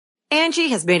Angie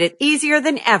has made it easier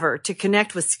than ever to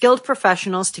connect with skilled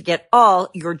professionals to get all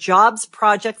your jobs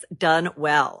projects done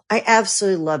well. I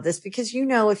absolutely love this because,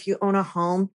 if you own a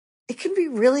home, it can be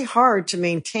really hard to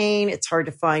maintain. It's hard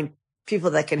to find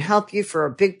people that can help you for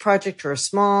a big project or a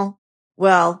small.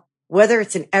 Well, whether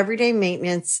it's in everyday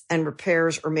maintenance and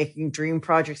repairs or making dream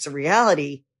projects a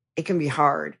reality, it can be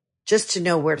hard just to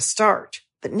know where to start.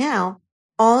 But now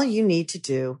all you need to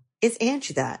do is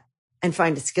Angie that and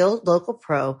find a skilled local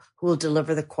pro who will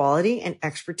deliver the quality and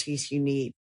expertise you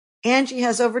need. Angie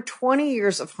has over 20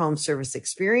 years of home service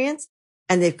experience,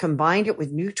 and they've combined it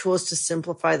with new tools to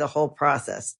simplify the whole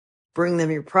process. Bring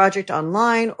them your project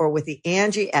online or with the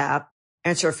Angie app,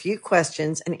 answer a few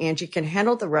questions, and Angie can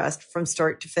handle the rest from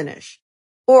start to finish.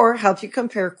 Or help you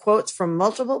compare quotes from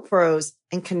multiple pros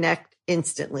and connect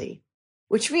instantly,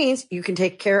 which means you can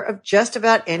take care of just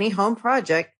about any home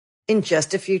project in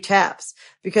just a few taps.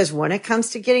 Because when it comes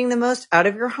to getting the most out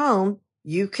of your home,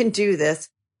 you can do this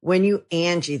when you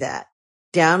Angie that.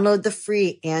 Download the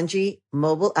free Angie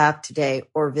mobile app today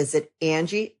or visit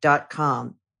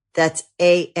Angie.com. That's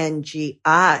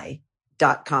ANGI.com.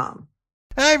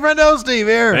 Hey, friendo, Steve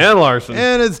here. And Larson.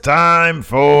 And it's time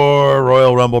for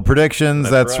Royal Rumble predictions.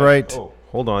 That's right. Oh,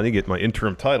 hold on. You get my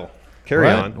interim title. Carry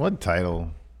on. What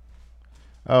title?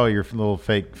 Oh, your little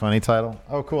fake funny title?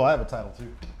 Oh, cool. I have a title, too.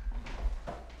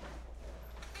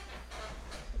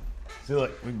 See,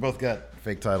 look, we both got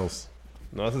fake titles.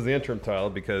 No, this is the interim title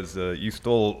because you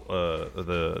stole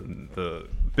the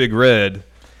Big Red.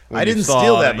 I didn't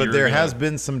steal that, but there has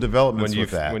been some developments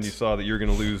with that. When you saw that you were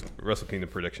going to lose Wrestle Kingdom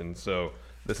predictions. So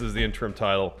this is the interim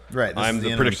title. Right. I'm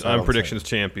predictions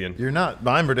champion. You're not.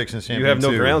 I'm predictions champion. You have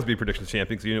no grounds to be predictions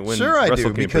champion because you didn't win. Sure, I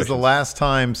Wrestle do, because the last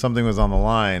time something was on the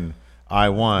line, I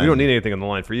won. We don't need anything on the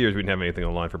line for years. We didn't have anything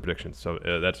on the line for predictions, so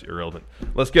that's irrelevant.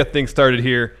 Let's get things started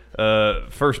here.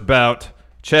 First bout,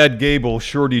 Chad Gable,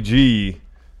 Shorty G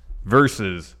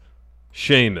versus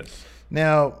Sheamus.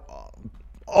 Now,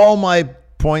 all my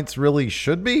points really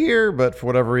should be here, but for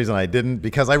whatever reason I didn't,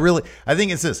 because I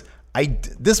think it's this.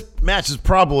 This match is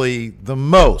probably the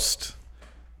most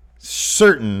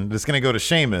certain that's going to go to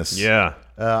Sheamus. Yeah.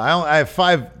 I have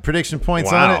 5 prediction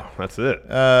points on it. Wow, that's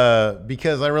it.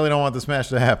 Because I really don't want this match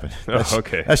to happen.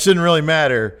 Okay. That shouldn't really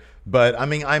matter. But I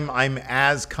mean, I'm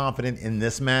as confident in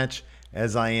this match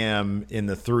as I am in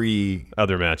the 3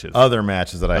 other matches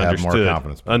that I have more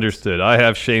confidence. Understood. I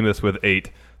have Sheamus with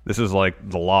 8. This is like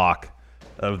the lock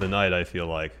of the night, I feel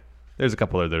like. There's a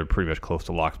couple other that are pretty much close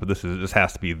to locks, but this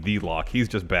has to be the lock. He's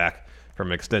just back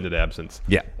from extended absence.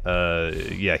 Yeah.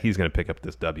 He's going to pick up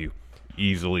this W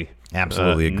easily.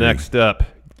 Absolutely agree. Next up,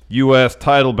 U.S.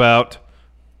 title bout,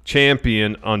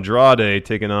 champion Andrade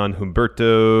taking on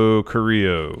Humberto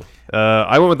Carrillo.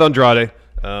 I went with Andrade.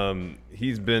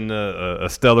 He's been a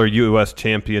stellar U.S.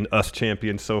 champion,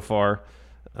 champion so far.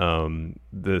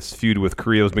 This feud with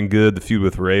Carrillo has been good. The feud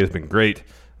with Rey has been great.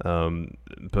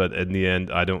 But in the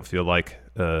end, I don't feel like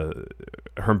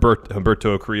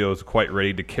Humberto Carrillo is quite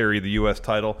ready to carry the U.S.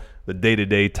 title, the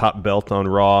day-to-day top belt on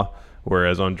Raw,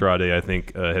 whereas Andrade, I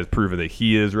think, has proven that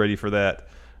he is ready for that.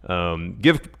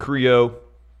 Give Carrillo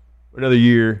another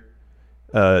year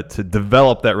to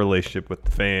develop that relationship with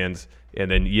the fans, and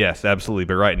then, yes, absolutely.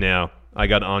 But right now, I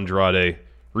got Andrade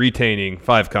retaining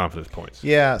 5 confidence points.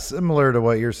 Yeah, similar to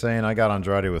what you're saying. I got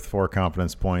Andrade with 4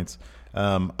 confidence points.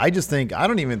 I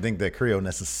don't even think that Carrillo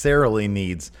necessarily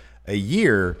needs a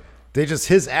year.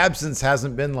 His absence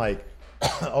hasn't been like,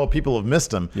 oh, people have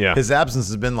missed him. Yeah. His absence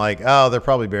has been like, oh, they're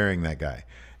probably burying that guy.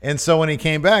 And so when he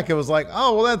came back, it was like,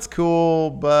 oh, well, that's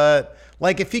cool. But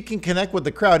like, if he can connect with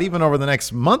the crowd, even over the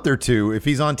next month or 2, if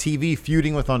he's on TV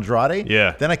feuding with Andrade,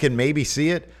 then I can maybe see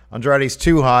it. Andrade's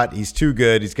too hot. He's too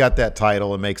good. He's got that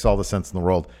title. It makes all the sense in the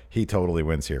world. He totally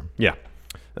wins here. Yeah.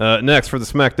 Next, for the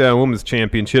SmackDown Women's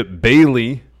Championship,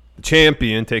 Bayley, the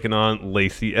champion, taking on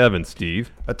Lacey Evans, Steve.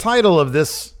 A title of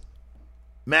this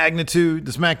magnitude,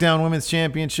 the SmackDown Women's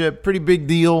Championship, pretty big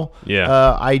deal.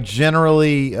 Yeah. I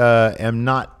generally am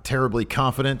not terribly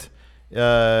confident in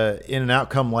an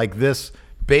outcome like this.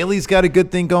 Bayley's got a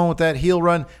good thing going with that heel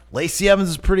run. Lacey Evans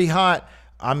is pretty hot.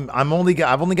 I've only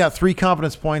got 3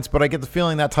 confidence points, but I get the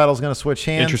feeling that title's going to switch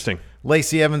hands. Interesting.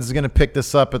 Lacey Evans is going to pick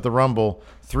this up at the Rumble.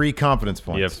 3 confidence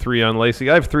points. You have 3 on Lacey.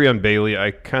 I have 3 on Bayley.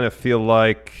 I kind of feel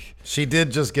like she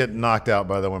did just get knocked out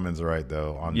by the women's right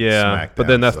though on SmackDown. But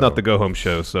then that's not the go home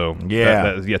show, so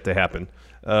that is yet to happen.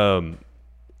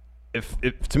 If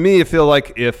to me, I feel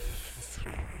like if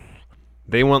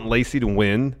they want Lacey to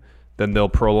win, then they'll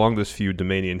prolong this feud to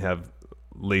Mania and have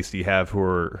Lacey have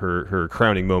her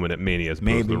crowning moment at Mania as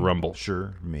opposed to the Rumble.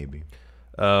 Sure, maybe.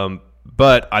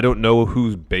 But I don't know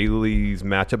who's Bayley's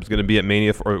matchup is going to be at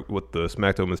Mania, or what the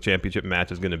SmackDown Women's Championship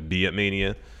match is going to be at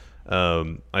Mania.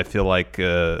 I feel like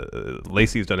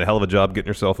Lacey's done a hell of a job getting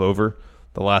herself over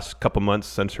the last couple months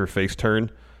since her face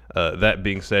turn. That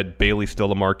being said, Bayley's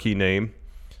still a marquee name.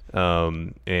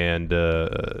 And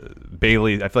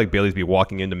Bayley, I feel like Bayley's be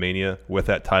walking into Mania with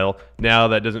that title. Now,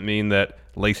 that doesn't mean that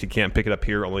Lacey can't pick it up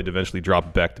here, only to eventually drop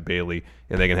it back to Bayley,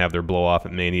 and they can have their blow off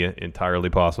at Mania. Entirely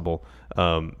possible.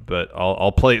 But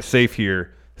I'll play it safe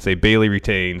here. Say Bayley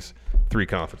retains 3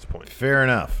 confidence points. Fair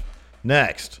enough.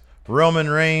 Next, Roman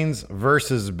Reigns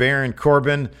versus Baron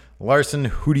Corbin. Larson,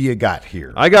 who do you got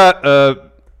here? I got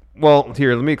well,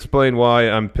 here, let me explain why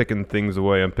I'm picking things the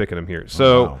way I'm picking them here.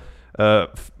 So,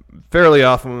 fairly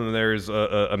often when there's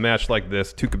a match like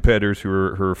this, 2 competitors who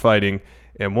are fighting,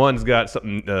 and one's got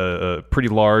something pretty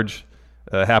large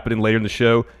happening later in the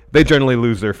show, they generally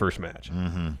lose their first match.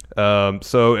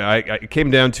 So I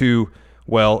came down to,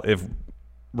 well, if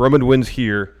Roman wins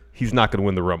here, he's not going to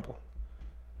win the Rumble.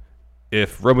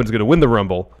 If Roman's going to win the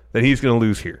Rumble, then he's going to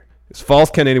lose here. It's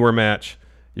Falls Count Anywhere match.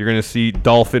 You're going to see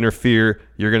Dolph interfere.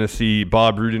 You're going to see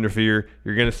Bob Roode interfere.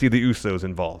 You're going to see the Usos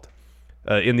involved.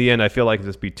 In the end, I feel like it'll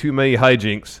just be too many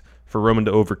hijinks for Roman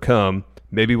to overcome.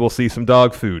 Maybe we'll see some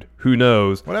dog food. Who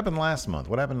knows? What happened last month?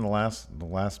 What happened in the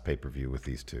last pay-per-view with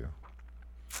these two?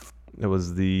 It was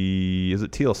is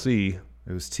it TLC?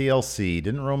 It was TLC.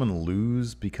 Didn't Roman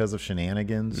lose because of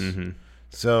shenanigans? Mm-hmm.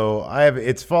 So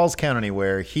it's Falls Count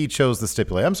Anywhere. He chose the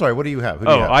stipulate. I'm sorry. What do you have? Who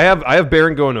do you have? I have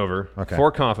Baron going over. Okay.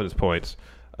 4 confidence points.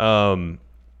 They're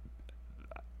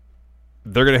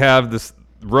going to have this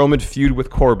Roman feud with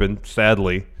Corbin,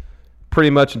 sadly, pretty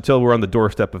much until we're on the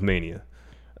doorstep of Mania.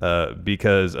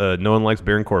 Because no one likes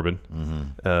Baron Corbin.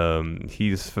 Mm-hmm.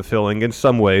 He's fulfilling, in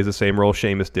some ways, the same role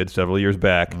Sheamus did several years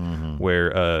back,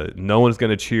 where no one's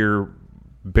going to cheer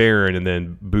Baron and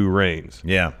then boo Reigns.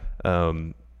 Yeah.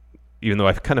 Even though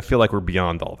I kind of feel like we're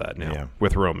beyond all that now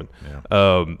with Roman.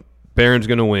 Yeah. Baron's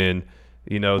going to win.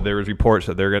 You know, there was reports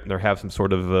that they're going to have some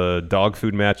sort of dog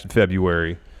food match in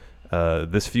February.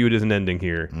 This feud isn't ending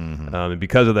here. And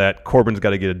because of that, Corbin's got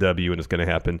to get a W, and it's going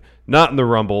to happen not in the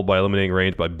Rumble by eliminating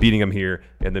Reigns, by beating him here,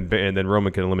 and then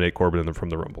Roman can eliminate Corbin from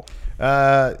the Rumble.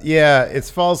 It's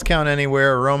Falls Count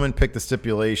Anywhere. Roman picked the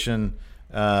stipulation.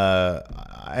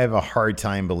 I have a hard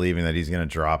time believing that he's going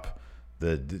to drop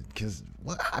because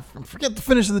I forget the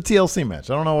finish of the TLC match.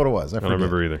 I don't know what it was. I don't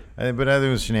remember either. But I think it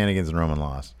was shenanigans and Roman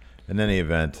lost. In any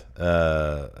event,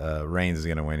 Reigns is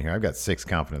going to win here. I've got 6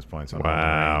 confidence points on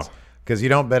Roman Reigns. Because you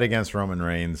don't bet against Roman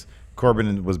Reigns.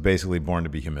 Corbin was basically born to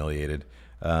be humiliated.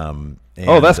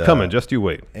 That's coming. Just you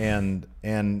wait. And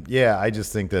yeah, I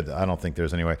just think that I don't think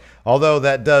there's any way. Although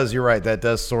you're right, that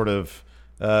does sort of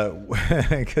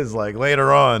because like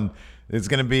later on, it's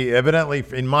going to be evidently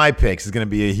in my picks is going to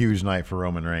be a huge night for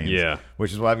Roman Reigns. Yeah,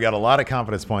 which is why I've got a lot of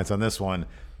confidence points on this one.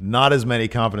 Not as many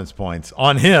confidence points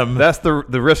on him. That's the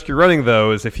risk you're running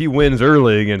though. Is if he wins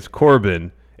early against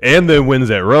Corbin and then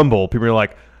wins at Rumble, people are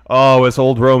like, oh, it's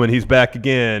old Roman. He's back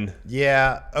again.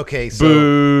 Yeah. Okay.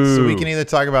 So we can either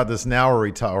talk about this now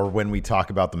or when we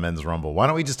talk about the men's Rumble. Why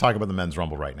don't we just talk about the men's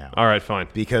Rumble right now? All right, fine.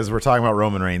 Because we're talking about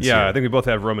Roman Reigns. Yeah, here. I think we both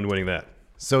have Roman winning that.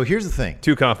 So here's the thing.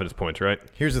 2 confidence points, right?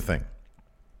 Here's the thing.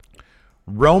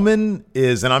 Roman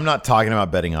is, and I'm not talking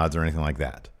about betting odds or anything like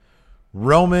that.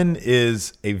 Roman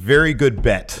is a very good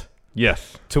bet.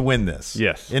 Yes. To win this.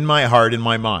 Yes. In my heart, in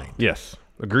my mind. Yes.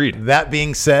 Agreed. That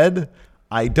being said,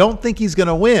 I don't think he's going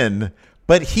to win,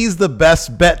 but he's the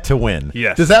best bet to win.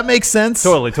 Yes. Does that make sense?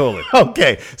 Totally.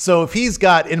 Okay. So if he's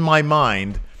got, in my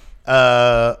mind,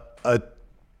 a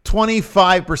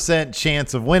 25%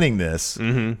 chance of winning this,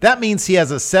 that means he has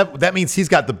that means he's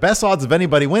got the best odds of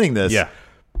anybody winning this. Yeah.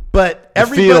 But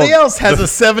everybody else has a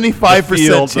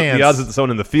 75% chance. The odds that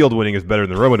someone in the field winning is better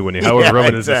than Roman winning. However,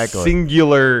 Roman is a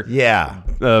singular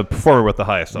performer with the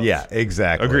highest odds. Yeah,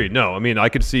 exactly. Agreed. No, I mean, I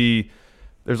could see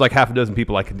there's like half a dozen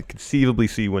people I could conceivably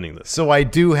see winning this. So I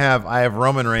have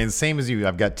Roman Reigns, same as you.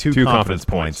 I've got two confidence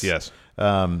points. Yes.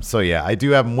 So yeah, I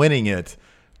do have him winning it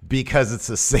because it's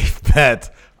a safe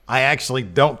bet. I actually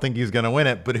don't think he's going to win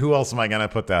it, but who else am I going to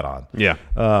put that on? Yeah.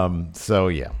 So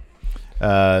yeah.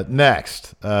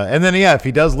 Next, and then if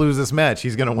he does lose this match,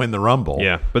 he's going to win the Rumble.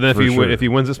 Yeah, but then if he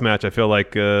wins this match, I feel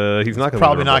like he's not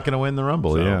probably not going to win the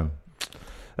Rumble. So.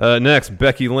 Yeah. Next,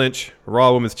 Becky Lynch,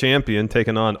 Raw Women's Champion,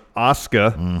 taking on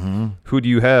Asuka. Mm-hmm. Who do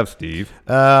you have, Steve?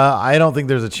 I don't think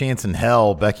there's a chance in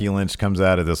hell Becky Lynch comes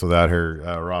out of this without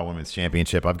her Raw Women's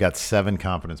Championship. I've got 7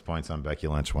 confidence points on Becky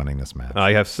Lynch winning this match.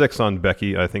 I have 6 on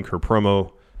Becky. I think her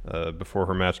promo before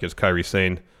her match against Kairi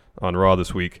Sane on Raw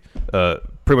this week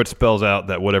pretty much spells out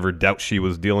that whatever doubt she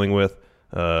was dealing with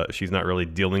she's not really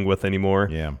dealing with anymore.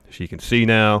 Yeah. She can see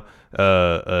now.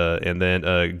 And then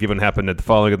given what happened at the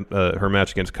following her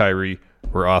match against Kyrie,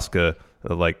 where Asuka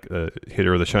hit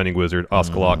her with a Shining Wizard,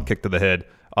 Asuka lock, kick to the head.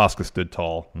 Asuka stood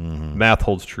tall. Math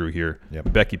holds true here.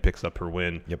 Yep. Becky picks up her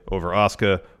win over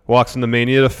Asuka. Walks into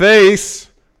Mania to face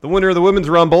the winner of the Women's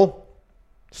Rumble.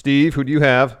 Steve, who do you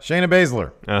have? Shayna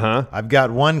Baszler. Uh-huh. I've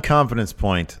got 1 confidence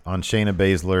point on Shayna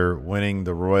Baszler winning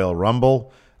the Royal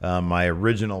Rumble. My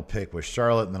original pick was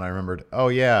Charlotte, and then I remembered, oh,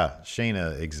 yeah,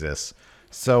 Shayna exists.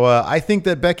 So I think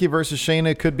that Becky versus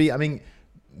Shayna could be, I mean,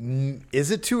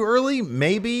 is it too early?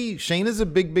 Maybe. Shayna's a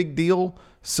big deal.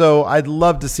 So I'd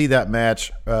love to see that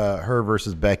match, her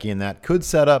versus Becky, and that could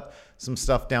set up some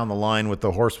stuff down the line with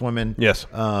the horsewomen. Yes.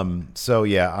 So,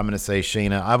 yeah, I'm going to say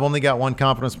Shayna. I've only got 1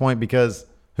 confidence point because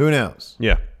who knows?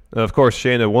 Yeah. Of course,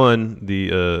 Shayna won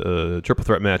the triple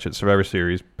threat match at Survivor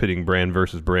Series, pitting Brand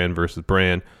versus Brand versus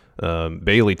Brand.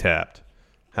 Bayley tapped.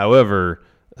 However,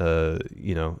 given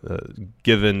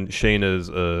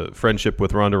Shayna's friendship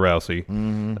with Ronda Rousey,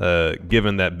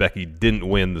 given that Becky didn't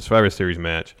win the Survivor Series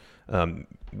match,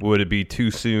 would it be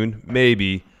too soon?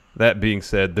 Maybe. That being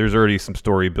said, there's already some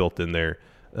story built in there.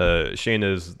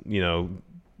 Shayna's,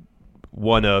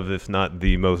 one of, if not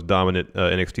the most dominant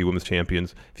NXT Women's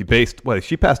Champions. If you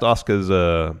she passed Asuka's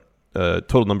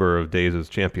total number of days as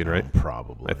champion, right?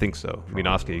 Probably. I think so. I mean,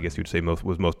 Asuka, I guess you'd say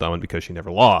was most dominant because she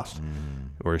never lost,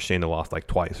 whereas Shayna lost like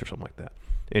twice or something like that.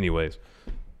 Anyways,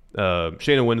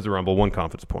 Shayna wins the Rumble, 1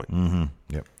 confidence point.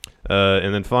 Yep.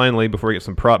 And then finally, before we get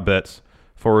some prop bets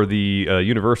for the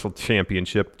Universal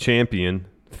Championship champion,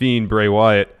 Fiend Bray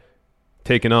Wyatt,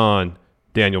 taking on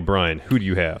Daniel Bryan. Who do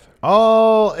you have?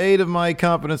 All 8 of my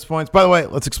confidence points. By the way,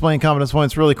 let's explain confidence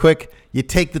points really quick. You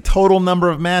take the total number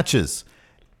of matches.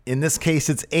 In this case,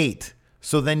 it's 8.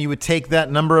 So then you would take that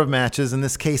number of matches, in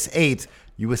this case 8.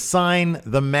 You assign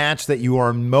the match that you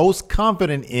are most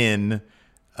confident in,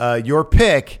 your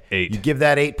pick. 8. You give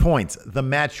that 8 points. The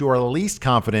match you are least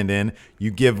confident in,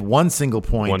 you give 1 single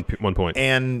point. 1 point.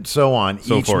 And so on.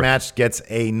 Each match gets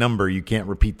a number. You can't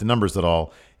repeat the numbers at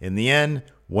all. In the end,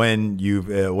 when you've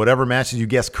whatever matches you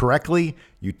guess correctly,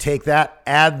 you take that,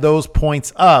 add those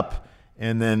points up,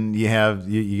 and then you got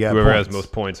whoever points. has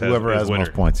most points. Whoever has winner,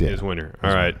 most points, is winner.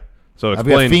 All right. So I've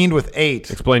got Fiend with 8.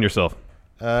 Explain yourself.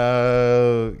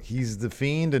 He's the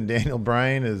Fiend, and Daniel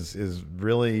Bryan is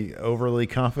really overly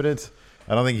confident.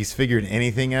 I don't think he's figured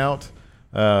anything out.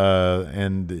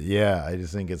 And yeah, I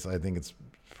think it's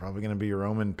probably going to be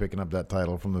Roman picking up that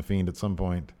title from the Fiend at some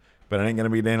point. But it ain't going to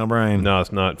be Daniel Bryan. No,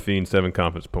 it's not. Fiend, 7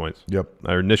 confidence points. Yep.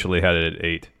 I initially had it at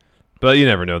 8. But you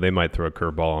never know. They might throw a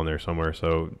curveball on there somewhere.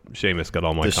 So Sheamus got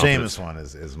all my confidence. The Sheamus one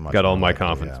is much got all my likely,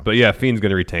 confidence. yeah. But yeah, Fiend's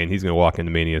going to retain. He's going to walk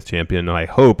into Mania as champion. And I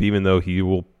hope, even though he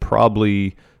will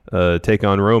probably take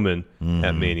on Roman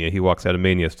at Mania, he walks out of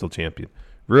Mania still champion.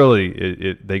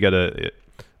 Really,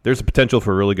 there's a potential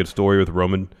for a really good story with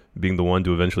Roman being the one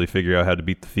to eventually figure out how to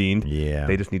beat the Fiend. Yeah.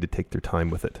 They just need to take their time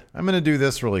with it. I'm going to do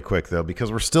this really quick, though,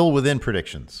 because we're still within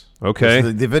predictions. Okay.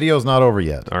 The video's not over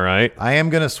yet. All right. I am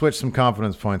going to switch some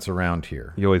confidence points around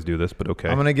here. You always do this, but okay.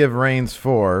 I'm going to give Reigns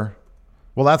 4.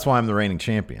 Well, that's why I'm the reigning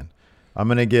champion. I'm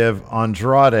going to give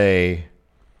Andrade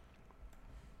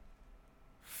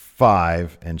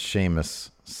 5 and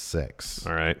Sheamus 6.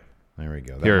 All right. There we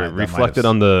go. Here, reflected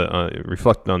on the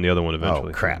other one eventually.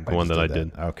 Oh, crap. The one that I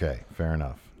did. Okay, fair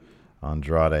enough.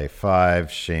 Andrade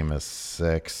 5, Sheamus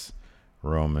 6,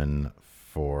 Roman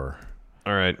 4.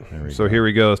 All right. So here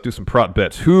we go. Let's do some prop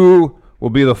bets. Who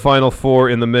will be the final 4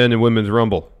 in the men and women's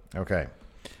Rumble? Okay.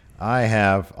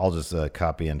 I'll just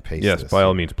copy and paste this. Yes, by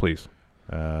all means, please.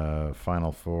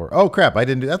 Final 4. Oh, crap.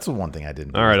 That's the one thing I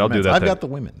didn't do. All right, I'll do that. I've got the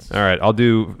women's. All right, I'll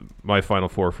do my final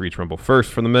 4 for each Rumble.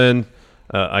 First, for the men,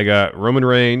 I got Roman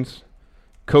Reigns,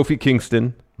 Kofi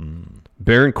Kingston,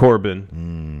 Baron Corbin,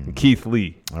 and Keith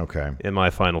Lee. Okay. In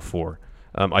my final 4.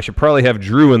 I should probably have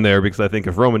Drew in there because I think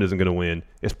if Roman isn't going to win,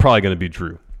 it's probably going to be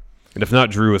Drew. And if not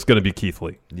Drew, it's going to be Keith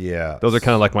Lee. Yeah. Those are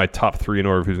kind of like my top 3 in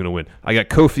order of who's going to win. I got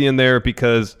Kofi in there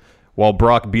because while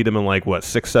Brock beat him in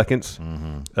 6 seconds,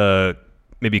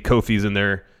 maybe Kofi's in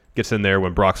there, gets in there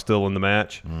when Brock's still in the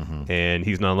match, and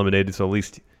he's not eliminated, so at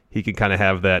least he can kind of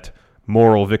have that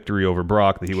moral victory over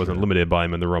Brock that he wasn't eliminated by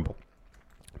him in the Rumble.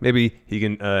 Maybe he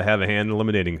can have a hand in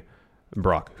eliminating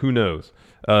Brock. Who knows?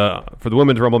 For the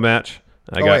women's Rumble match,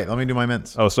 wait, let me do my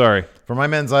men's. Oh, sorry. For my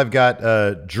men's, I've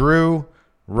got Drew,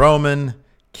 Roman,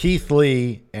 Keith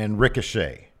Lee, and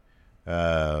Ricochet.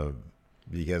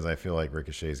 Because I feel like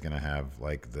Ricochet is going to have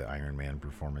the Iron Man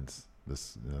performance.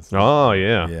 Oh,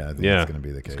 yeah. Yeah, I think that's going to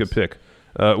be the case. It's a good pick.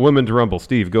 Women's Rumble.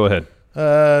 Steve, go ahead.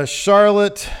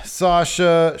 Charlotte,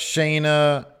 Sasha,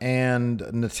 Shayna, and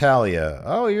Natalia.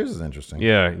 Oh, yours is interesting.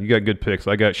 Yeah, you got good picks.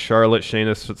 I got Charlotte,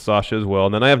 Shayna, Sasha as well.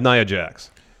 And then I have Nia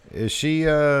Jax. Is she?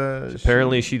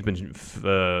 Apparently, she's been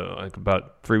like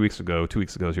about 2 weeks ago, she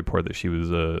reported that she was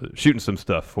shooting some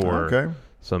stuff for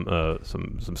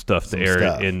some stuff to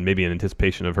air in maybe in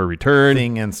anticipation of her return.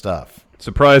 Thing and stuff.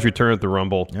 Surprise return at the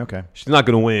Rumble. Okay. She's not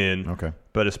going to win. Okay.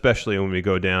 But especially when we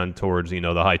go down towards the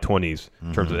high 20s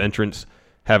in terms of entrance,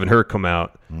 having her come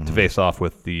out to face off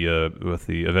with the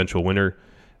eventual winner,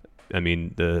 I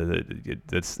mean,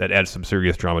 that adds some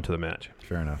serious drama to the match.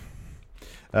 Fair enough.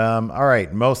 All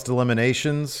right, most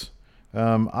eliminations.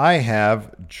 I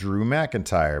have Drew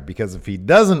McIntyre because if he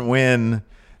doesn't win,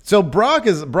 so Brock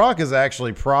is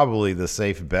actually probably the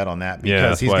safe bet on that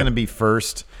because he's going to be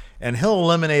first, and he'll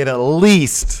eliminate at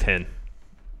least 10.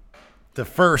 The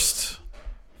first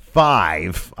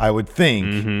 5, I would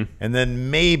think, and then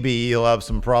maybe he'll have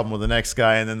some problem with the next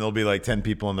guy, and then there'll be like 10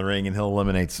 people in the ring, and he'll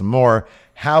eliminate some more.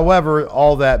 However,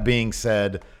 all that being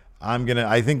said,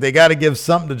 I think they got to give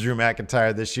something to Drew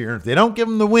McIntyre this year. If they don't give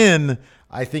him the win,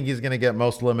 I think he's going to get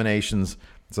most eliminations.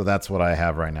 So that's what I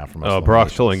have right now for most eliminations.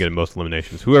 Brock's totally getting most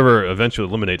eliminations. Whoever eventually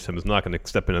eliminates him is not going to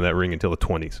step into that ring until the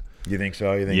 20s. You think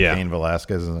so? You think Cain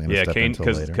Velasquez isn't going to step in until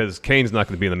later? Because Kane's not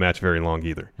going to be in the match very long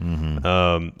either.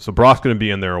 So Brock's going to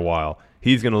be in there a while.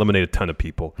 He's going to eliminate a ton of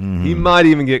people. He might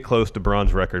even get close to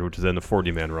Braun's record, which is in the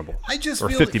 40-man Rumble. I just or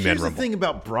feel 50-man here's Rumble. The thing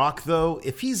about Brock, though.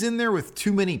 If he's in there with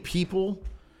too many people,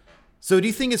 so do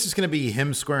you think it's just going to be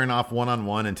him squaring off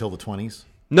one-on-one until the 20s?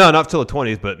 No, not till the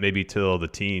 20s, but maybe till the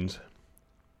teens.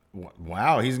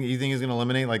 Wow. You think he's going to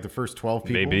eliminate like the first 12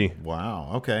 people? Maybe.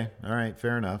 Wow. Okay. All right.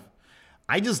 Fair enough.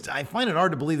 I find it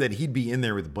hard to believe that he'd be in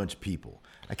there with a bunch of people.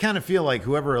 I kind of feel like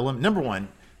whoever number one,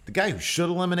 the guy who should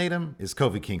eliminate him is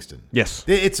Kofi Kingston. Yes.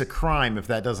 It's a crime if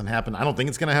that doesn't happen. I don't think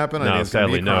it's going to happen. No,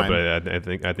 sadly no, but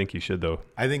I think you should, though.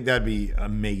 I think that'd be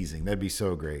amazing. That'd be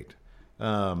so great.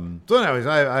 So anyways,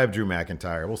 I have Drew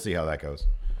McIntyre. We'll see how that goes.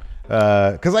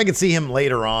 Because I could see him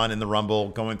later on in the Rumble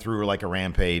going through like a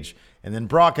rampage. And then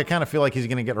Brock, I kind of feel like he's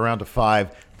going to get around to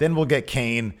 5. Then we'll get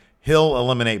Kane. He'll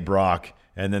eliminate Brock.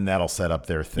 And then that'll set up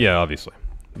their thing. Yeah, obviously.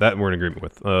 That we're in agreement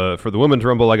with. For the Women's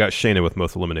Rumble, I got Shayna with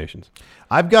most eliminations.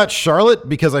 I've got Charlotte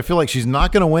because I feel like she's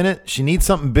not going to win it. She needs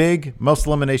something big. Most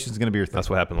eliminations is going to be her thing. That's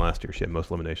what happened last year. She had most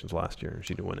eliminations last year, and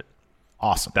she didn't win it.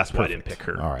 Awesome. That's why I didn't pick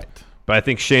her. All right. But I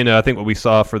think Shayna, what we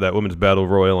saw for that Women's Battle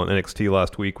Royal on NXT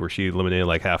last week where she eliminated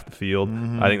like half the field,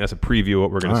 I think that's a preview of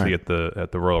what we're going to see at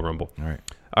the Royal Rumble.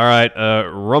 All right.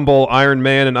 Rumble, Iron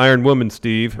Man, and Iron Woman,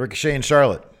 Steve. Ricochet and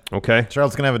Charlotte. Okay.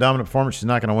 Charlotte's going to have a dominant performance. She's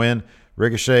not going to win.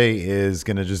 Ricochet is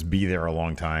going to just be there a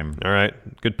long time. All right.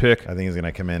 Good pick. I think he's going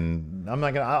to come in.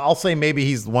 I'll say maybe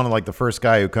he's one of like the first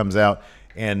guy who comes out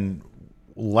and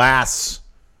lasts.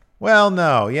 Well,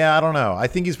 no. Yeah, I don't know. I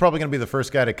think he's probably going to be the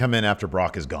first guy to come in after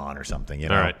Brock is gone or something.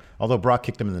 All right. Although Brock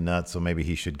kicked him in the nuts, so maybe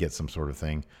he should get some sort of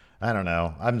thing. I don't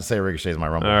know. I'm going to say Ricochet is my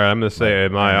Rumble. All right. I'm going to say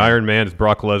my Iron Man is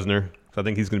Brock Lesnar. So I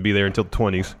think he's going to be there until the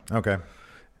 20s. Okay.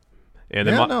 And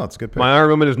then it's a good pick. My Iron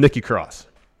Woman is Nikki Cross.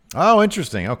 Oh,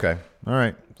 interesting. Okay. All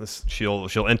right.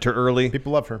 She'll enter early.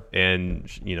 People love her. And,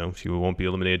 she won't be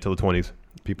eliminated till the 20s.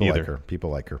 People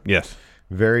like her. Yes.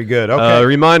 Very good. Okay.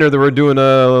 Reminder that we're doing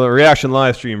a reaction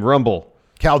live stream, Rumble.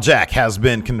 Cal Jack has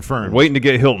been confirmed. Waiting to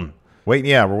get Hilton.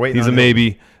 We're waiting. He's a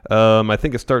maybe. I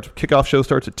think kickoff show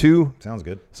starts at 2. Sounds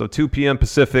good. So 2 p.m.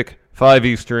 Pacific, 5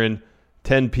 Eastern,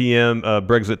 10 p.m.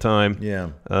 Brexit time. Yeah.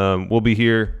 We'll be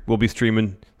here. We'll be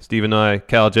streaming. Steve and I,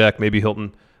 Cal Jack, maybe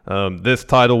Hilton. This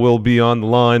title will be on the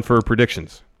line for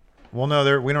predictions. Well,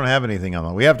 no, we don't have anything on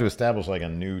that. We have to establish like a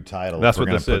new title. That's what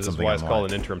this is. That's why it's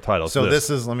called an interim title. So this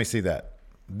is, let me see that.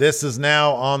 This is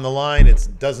now on the line. It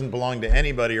doesn't belong to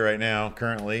anybody right now,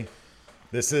 currently.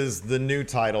 This is the new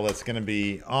title that's going to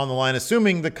be on the line.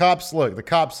 Assuming the cops,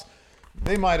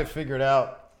 they might have figured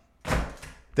out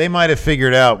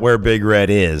where Big Red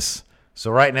is.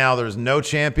 So right now there's no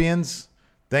champions.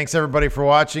 Thanks everybody for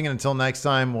watching, and until next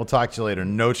time, we'll talk to you later.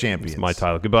 No champions. It's my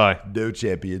title. Goodbye. No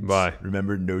champions. Bye.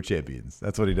 Remember, no champions.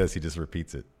 That's what he does. He just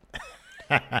repeats it.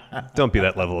 Don't be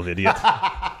that level of idiot.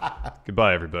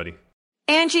 Goodbye, everybody.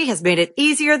 Angie has made it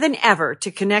easier than ever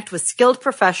to connect with skilled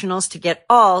professionals to get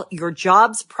all your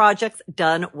jobs projects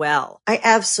done well. I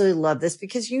absolutely love this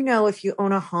because, if you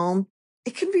own a home,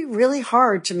 it can be really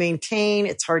hard to maintain.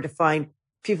 It's hard to find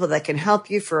people that can help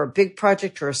you for a big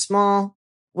project or a small.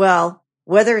 Well,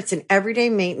 whether it's in everyday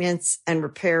maintenance and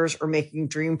repairs or making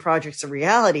dream projects a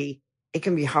reality, it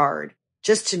can be hard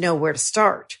just to know where to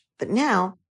start. But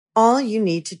now all you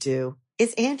need to do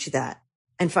is Angie that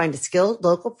and find a skilled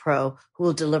local pro who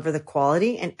will deliver the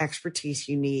quality and expertise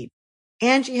you need.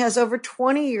 Angie has over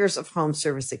 20 years of home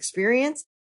service experience,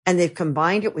 and they've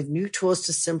combined it with new tools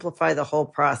to simplify the whole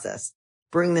process.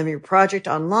 Bring them your project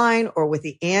online or with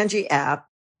the Angie app,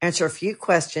 answer a few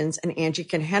questions, and Angie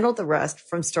can handle the rest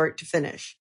from start to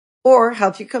finish. Or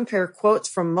help you compare quotes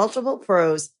from multiple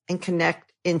pros and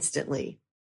connect instantly,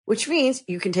 which means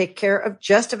you can take care of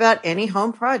just about any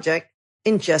home project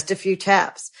in just a few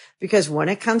taps. Because when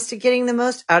it comes to getting the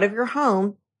most out of your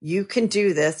home, you can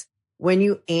do this when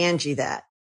you Angie that.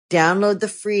 Download the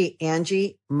free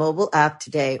Angie mobile app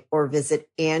today or visit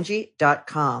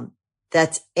Angie.com.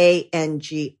 That's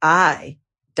ANGI.com.